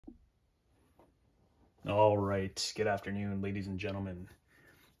All right, good afternoon, ladies and gentlemen.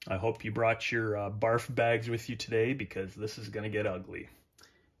 I hope you brought your barf bags with you today because this is going to get ugly.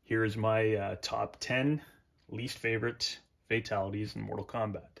 Here's my top 10 least favorite fatalities in Mortal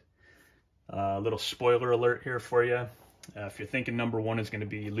Kombat. Little spoiler alert here for you. If you're thinking number one is going to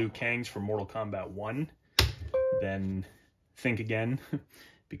be Liu Kang's from Mortal Kombat 1, then think again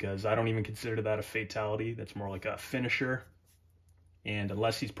because I don't even consider that a fatality. That's more like a finisher. And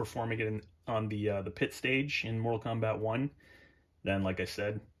unless he's performing it on the pit stage in Mortal Kombat 1, then like I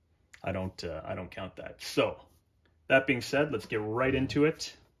said, I don't count that. So that being said, let's get right into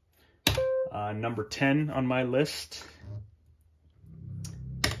it. Number 10 on my list,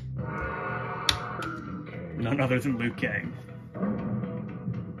 none other than Liu Kang.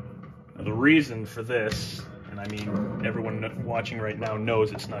 Now, the reason for this, and I mean everyone watching right now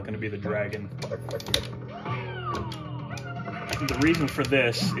knows it's not going to be the dragon. The reason for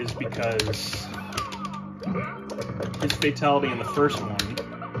this is because his fatality in the first one,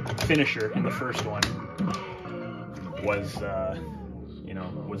 finisher in the first one, was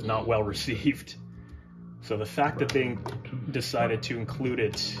was not well received. So the fact that they decided to include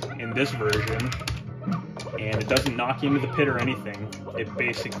it in this version, and it doesn't knock you into the pit or anything, it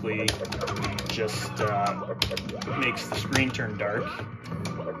basically just makes the screen turn dark,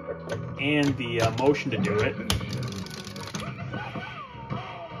 and the motion to do it,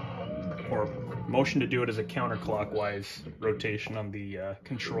 motion to do it as a counterclockwise rotation on the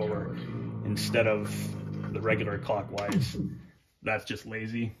controller instead of the regular clockwise. That's just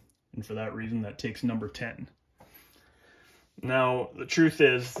lazy, and for that reason that takes number 10. Now the truth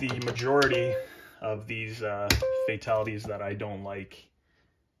is the majority of these fatalities that I don't like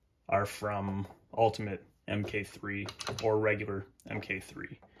are from Ultimate MK3 or regular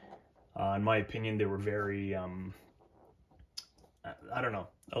MK3. In my opinion, they were very I don't know.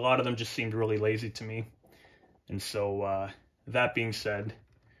 A lot of them just seemed really lazy to me. And so, that being said,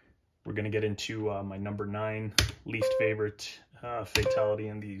 we're going to get into my number 9 least favorite fatality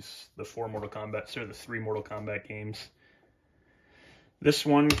in the 3 Mortal Kombat games. This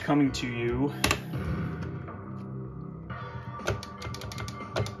one coming to you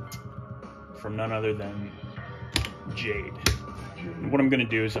from none other than Jade. And what I'm going to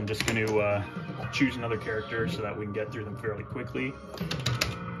do is I'm just going to choose another character so that we can get through them fairly quickly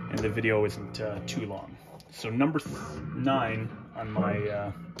and the video isn't too long. So number 9 on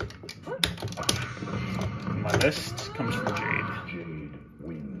my list comes from Jade.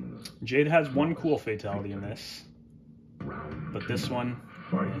 Jade has one cool fatality in this, but this one,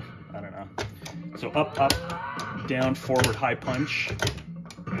 I don't know. So up, up, down, forward, high punch.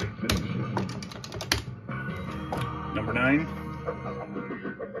 Number 9.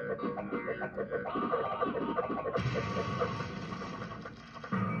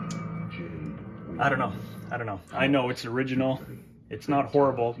 I don't know. I know it's original. It's not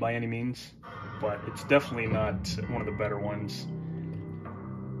horrible by any means, but it's definitely not one of the better ones.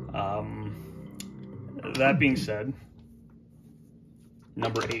 That being said,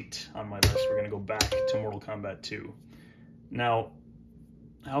 number 8 on my list, we're going to go back to Mortal Kombat 2. Now,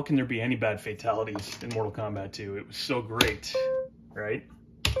 how can there be any bad fatalities in Mortal Kombat 2? It was so great, right?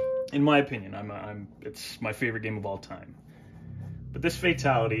 In my opinion, it's my favorite game of all time. But this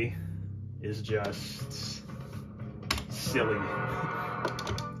fatality is just silly.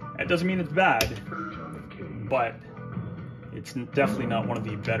 It doesn't mean it's bad, but it's definitely not one of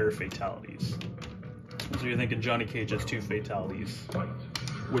the better fatalities. So you're thinking Johnny Cage has 2 fatalities.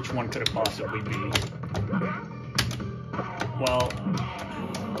 Which one could it possibly be? Well,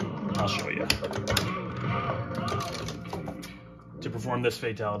 I'll show you. To perform this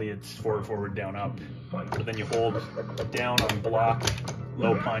fatality, it's forward, forward, down, up. But then you hold down on block,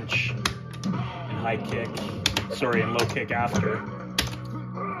 low punch, and high kick. Sorry, and low kick after.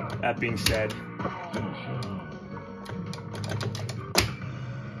 That being said,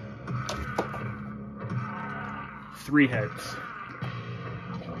 three heads.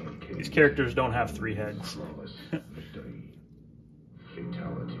 These characters don't have 3 heads.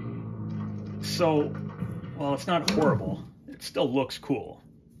 So, while it's not horrible, it still looks cool.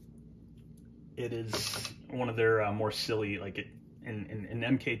 It is one of their more silly, like it in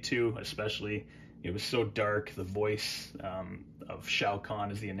MK2 especially. It was so dark. The voice of Shao Kahn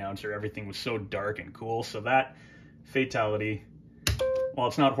as the announcer, everything was so dark and cool. So that fatality, while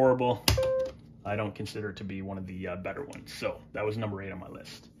it's not horrible, I don't consider it to be one of the better ones. So that was number 8 on my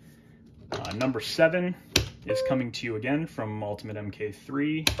list. Number 7 is coming to you again from Ultimate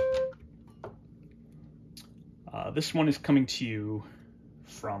MK3. This one is coming to you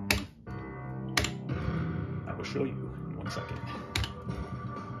from, I will show you in 1 second.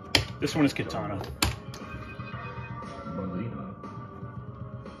 This one is Katana.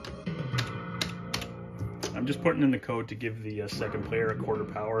 I'm just putting in the code to give the second player a quarter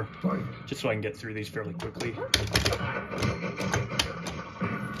power, just so I can get through these fairly quickly.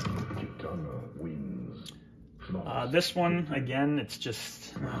 This one, again, it's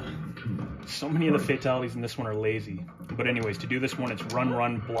just so many of the fatalities in this one are lazy. But anyways, to do this one, it's run,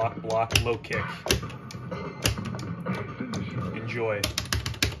 run, block, block, low kick. Enjoy.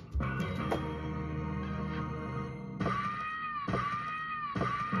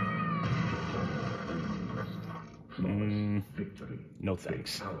 No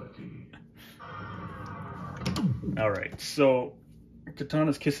thanks. Alright, so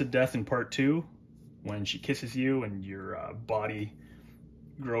Katana's Kiss of Death in part 2, when she kisses you and your body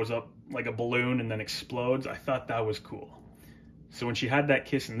grows up like a balloon and then explodes, I thought that was cool. So when she had that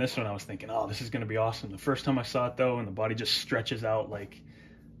kiss in this one, I was thinking, oh, this is going to be awesome. The first time I saw it, though, and the body just stretches out like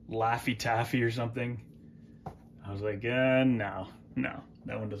Laffy Taffy or something, I was like, no,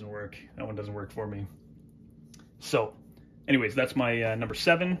 that one doesn't work. That one doesn't work for me. So, anyways, that's my number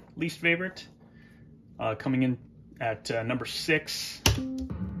 7 least favorite. Coming in at number 6,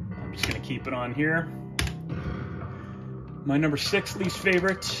 I'm just going to keep it on here. My number 6 least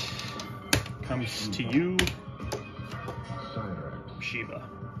favorite comes to you, Shiva.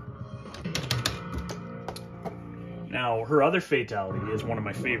 Now, her other fatality is one of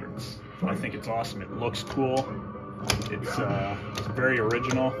my favorites. I think it's awesome. It looks cool. It's very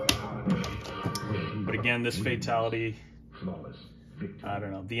original. But again, this fatality, I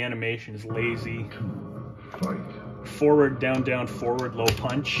don't know, the animation is lazy. Forward, down, down, forward, low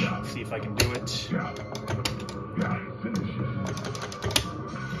punch. Let's see if I can do it.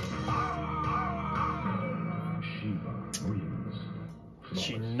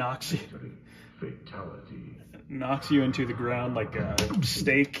 She knocks you into the ground like a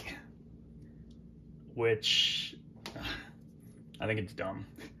steak, which I think it's dumb.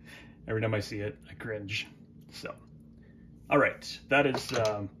 Every time I see it, I cringe. So, all right, that is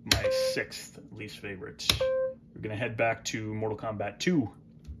my 6th least favorite. We're gonna head back to Mortal Kombat 2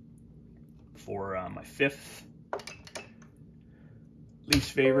 for my 5th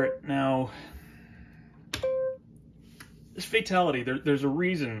least favorite. Now, this fatality, there's a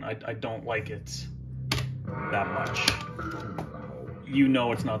reason I don't like it that much. You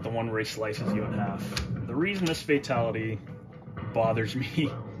know it's not the one where he slices you in half. The reason this fatality bothers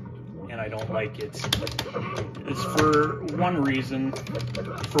me and I don't like it is for one reason.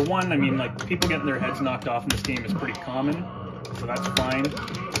 For one, I mean, like, people getting their heads knocked off in this game is pretty common, so that's fine.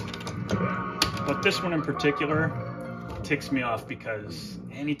 But this one in particular ticks me off because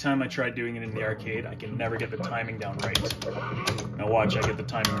anytime I try doing it in the arcade, I can never get the timing down right. Now watch, I get the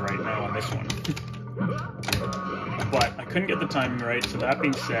timing right now on this one. But I couldn't get the timing right, so that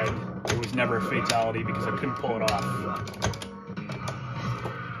being said, it was never a fatality because I couldn't pull it off.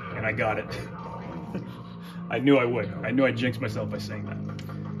 And I got it. I knew I would. I knew I'd jinx myself by saying that.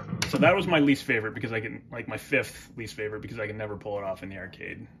 So that was my least favorite because I can, like, my 5th least favorite because I can never pull it off in the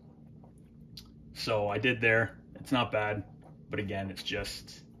arcade. So I did there. It's not bad, but again, it's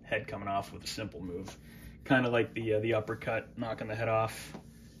just head coming off with a simple move. Kind of like the uppercut, knocking the head off.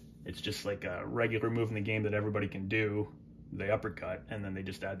 It's just like a regular move in the game that everybody can do, the uppercut, and then they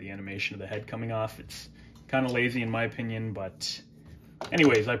just add the animation of the head coming off. It's kind of lazy in my opinion, but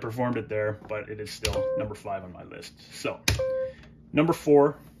anyways, I performed it there, but it is still number 5 on my list. So, number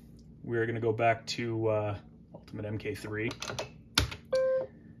 4, we're going to go back to Ultimate MK3.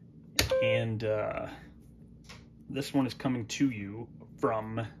 And this one is coming to you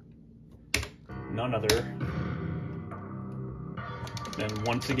from none other than,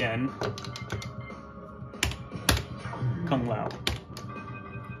 once again, Kung Lao.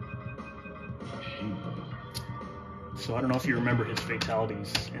 So I don't know if you remember his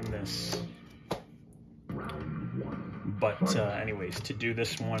fatalities in this, but anyways, to do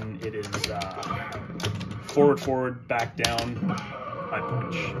this one, it is forward, forward, back down, high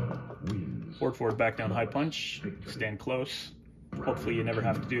punch. Forward, forward, back down, high punch. Stand close. Hopefully you never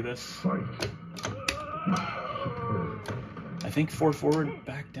have to do this. I think forward, forward,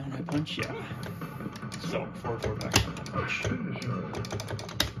 back down, high punch, yeah. So, forward, forward, back down, high punch.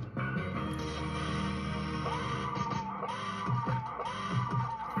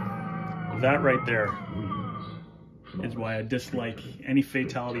 That right there is why I dislike any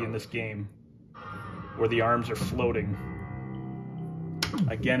fatality in this game where the arms are floating.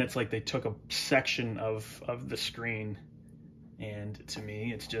 Again, it's like they took a section of the screen, and to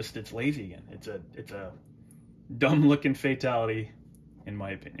me, it's lazy again. It's a dumb looking fatality, in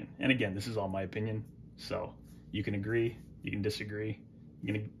my opinion. And again, this is all my opinion, so you can agree, you can disagree,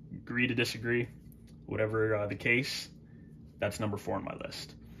 you can agree to disagree, whatever the case. That's number 4 on my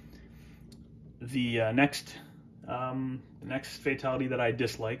list. The next fatality that I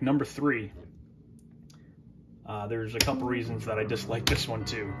dislike, number 3. There's a couple reasons that I dislike this one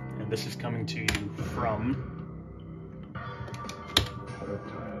too, and this is coming to you from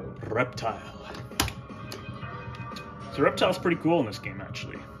Reptile. So Reptile's pretty cool in this game,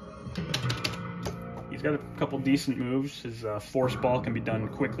 actually. He's got a couple decent moves. His force ball can be done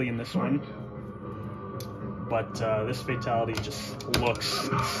quickly in this one, but this fatality just looks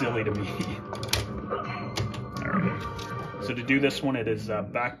silly to me. Alright, so to do this one, it is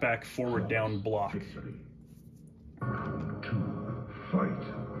back, forward, down, block.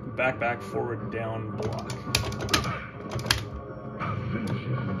 Back, forward, down, block.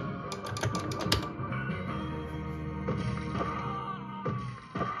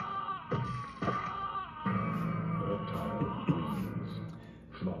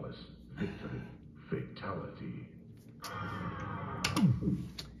 Flawless victory. Fatality.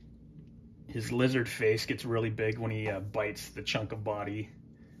 His lizard face gets really big when he bites the chunk of body.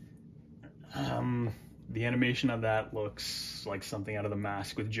 The animation of that looks like something out of The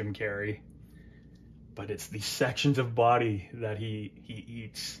Mask with Jim Carrey, but it's the sections of body that he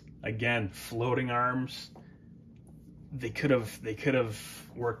eats. Again, floating arms. They could have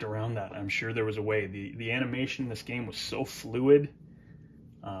worked around that. I'm sure there was a way. The animation in this game was so fluid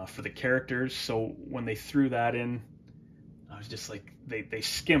for the characters, so when they threw that in, I was just like, they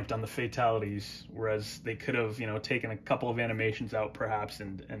skimped on the fatalities, whereas they could have, taken a couple of animations out perhaps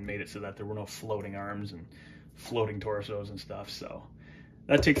and made it so that there were no floating arms and floating torsos and stuff. So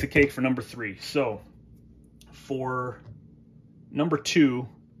that takes the cake for number 3. So for number 2,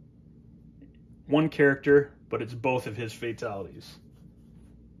 one character, but it's both of his fatalities.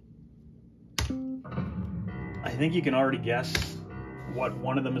 I think you can already guess what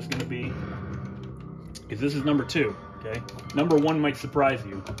one of them is going to be, because this is number 2. Okay, number 1 might surprise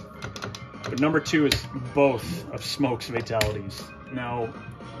you, but number 2 is both of Smoke's fatalities. Now,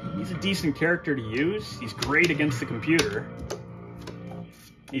 he's a decent character to use. He's great against the computer.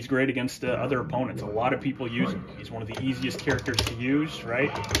 He's great against other opponents. A lot of people use him. He's one of the easiest characters to use,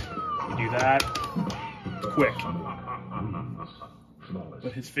 right? You do that, quick.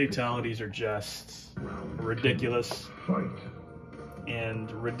 But his fatalities are just ridiculous,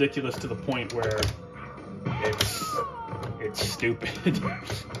 and ridiculous to the point where it's stupid.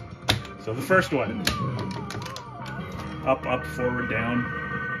 So the first one, up, forward, down.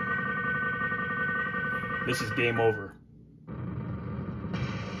 This is game over.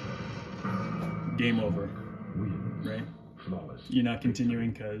 Game over, right? You're not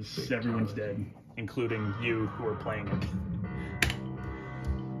continuing because everyone's dead, including you who are playing it.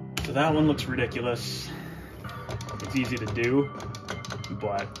 So that one looks ridiculous. It's easy to do,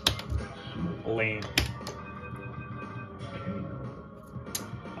 but lame.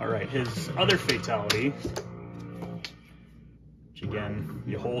 Alright, his other fatality, which again,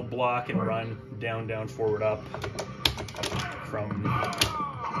 you hold block and run down, forward, up from,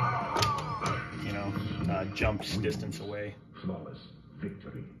 jumps distance away. Flawless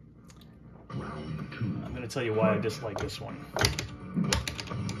victory. Round 2. I'm going to tell you why I dislike this one.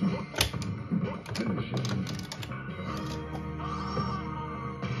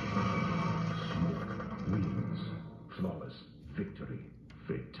 Wins. Flawless victory.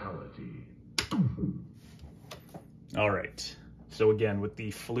 Fatality. Alright, so again, with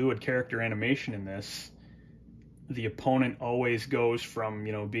the fluid character animation in this, the opponent always goes from,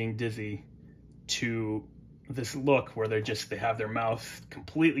 being dizzy to this look where they have their mouth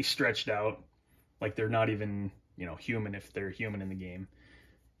completely stretched out, like they're not even, human if they're human in the game.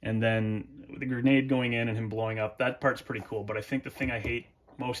 And then the grenade going in and him blowing up, that part's pretty cool, but I think the thing I hate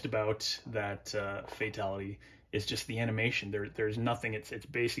most about that fatality is just the animation. There's nothing. It's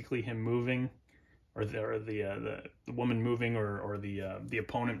basically him moving, or the woman moving, or the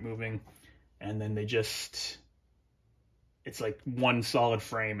opponent moving, and then it's like one solid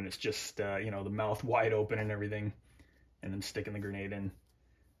frame, and it's just the mouth wide open and everything, and then sticking the grenade in.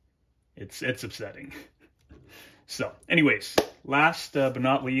 It's upsetting. So, anyways, last but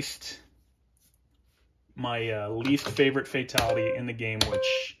not least, my least favorite fatality in the game,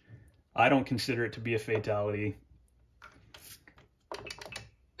 which I don't consider it to be a fatality.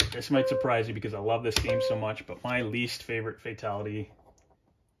 This might surprise you because I love this game so much, but my least favorite fatality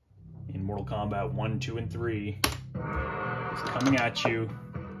in Mortal Kombat 1, 2, and 3 is coming at you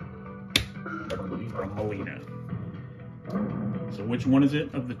from Melina. So which one is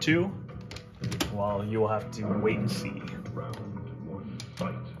it of the two? Well, you will have to wait and see.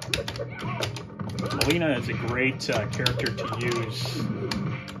 Melina is a great character to use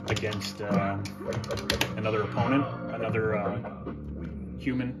against another opponent, another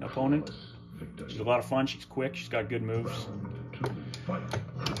human opponent. She's a lot of fun. She's quick. She's got good moves. Round 2,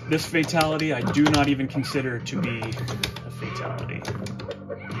 fight. This fatality I do not even consider to be a fatality.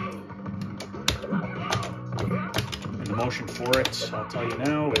 And the motion for it, I'll tell you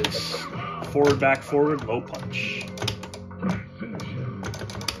now, is forward, back, forward, low punch. Finish him.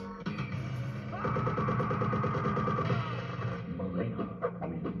 Malena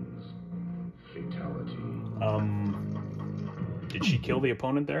wins. Fatality. Did she kill the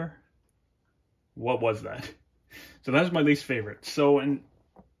opponent there? What was that? So that's my least favorite. So, and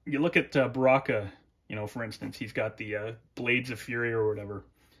you look at Baraka, you know, for instance, he's got the Blades of Fury or whatever.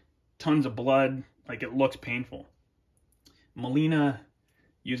 Tons of blood. Like, it looks painful. Malena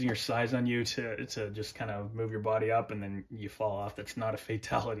using her size on you to just kind of move your body up and then you fall off. That's not a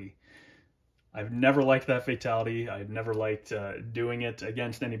fatality. I've never liked that fatality. I've never liked doing it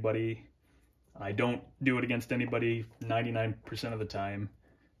against anybody. I don't do it against anybody 99% of the time.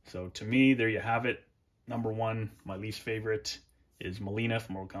 So to me, there you have it. Number one, my least favorite is Malena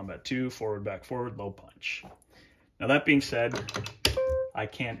from Mortal Kombat 2, forward, back, forward, low punch. Now that being said, I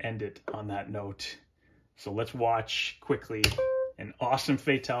can't end it on that note. So let's watch quickly an awesome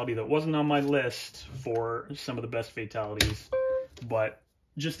fatality that wasn't on my list for some of the best fatalities, but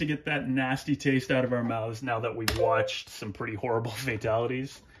just to get that nasty taste out of our mouths now that we've watched some pretty horrible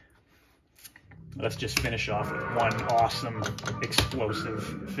fatalities. Let's just finish off with one awesome,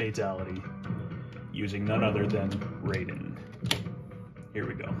 explosive fatality using none other than Raiden. Here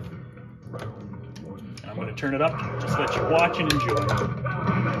we go. And I'm going to turn it up, just let you watch and enjoy.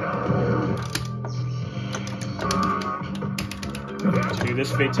 To do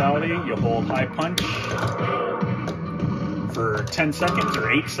this fatality, you hold high punch for 10 seconds or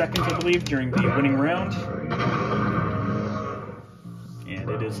 8 seconds, I believe, during the winning round. And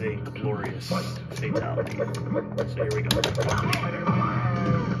it is a glorious fatality. So here we go.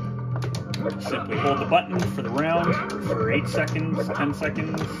 Simply hold the button for the round for 8 seconds, 10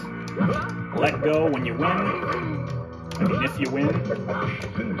 seconds. Let go when you win. I mean, if you win.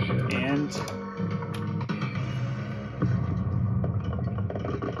 And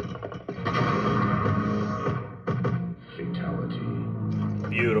Fatality.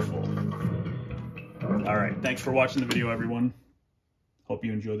 beautiful. All right, thanks for watching the video, everyone. Hope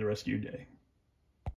you enjoy the rest of your day.